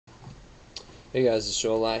Hey guys, it's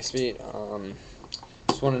LaxBeat.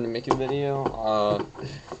 Just wanted to make a video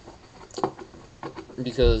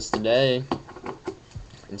because today,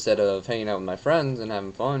 instead of hanging out with my friends and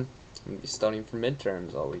having fun, I'm gonna be studying for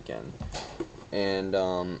midterms all weekend. And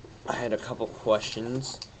I had a couple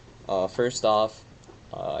questions. First off,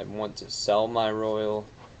 I want to sell my Royal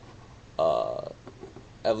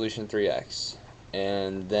Evolution 3X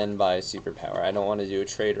and then buy a superpower. I don't want to do a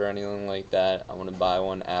trade or anything like that. I want to buy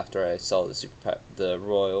one after I sell the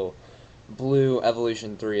Royal Blue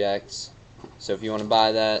Evolution 3X. So if you want to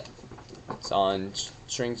buy that, it's on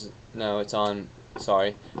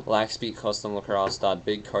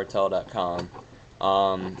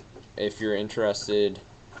LaxBeatCustomLacrosse.bigcartel.com. If you're interested,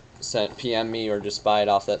 PM me or just buy it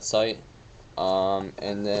off that site.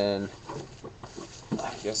 And then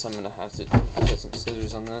I guess I'm gonna have to get some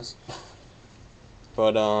scissors on this.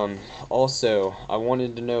 But also, I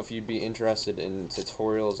wanted to know if you'd be interested in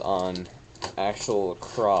tutorials on actual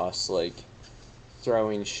lacrosse, like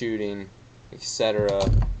throwing, shooting, etc.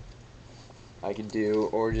 I could do,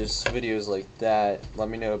 or just videos like that. Let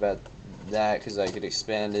me know about that, because I could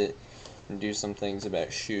expand it and do some things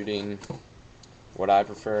about shooting, what I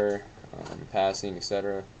prefer, passing,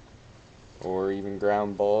 etc. Or even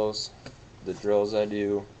ground balls, the drills I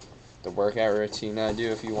do, the workout routine I do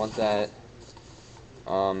if you want that.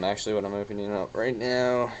 Actually what I'm opening up right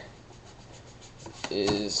now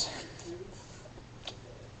is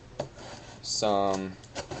some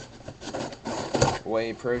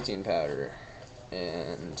whey protein powder,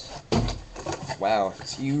 and wow,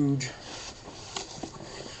 it's huge.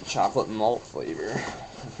 Chocolate malt flavor.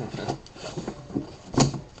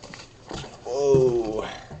 Whoa.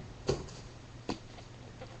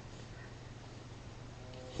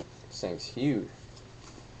 This thing's huge.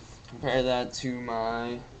 Compare that to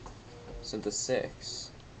my Synthesis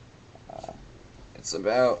 6. It's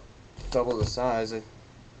about double the size.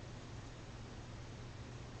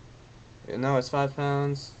 No, it's 5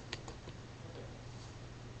 pounds.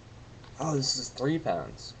 Oh, this is 3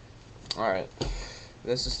 pounds. Alright.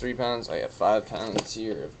 This is 3 pounds. I got 5 pounds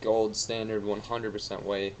here of gold standard 100%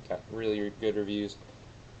 whey. Got really good reviews.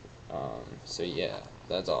 So yeah,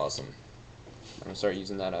 that's awesome. I'm gonna start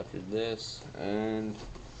using that after this, and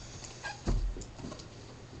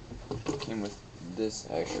came with this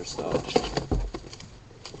extra stuff.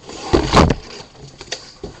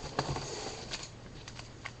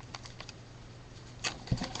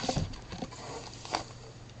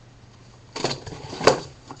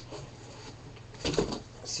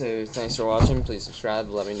 So thanks for watching. Please subscribe,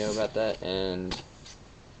 let me know about that, and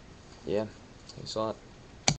yeah, thanks a lot.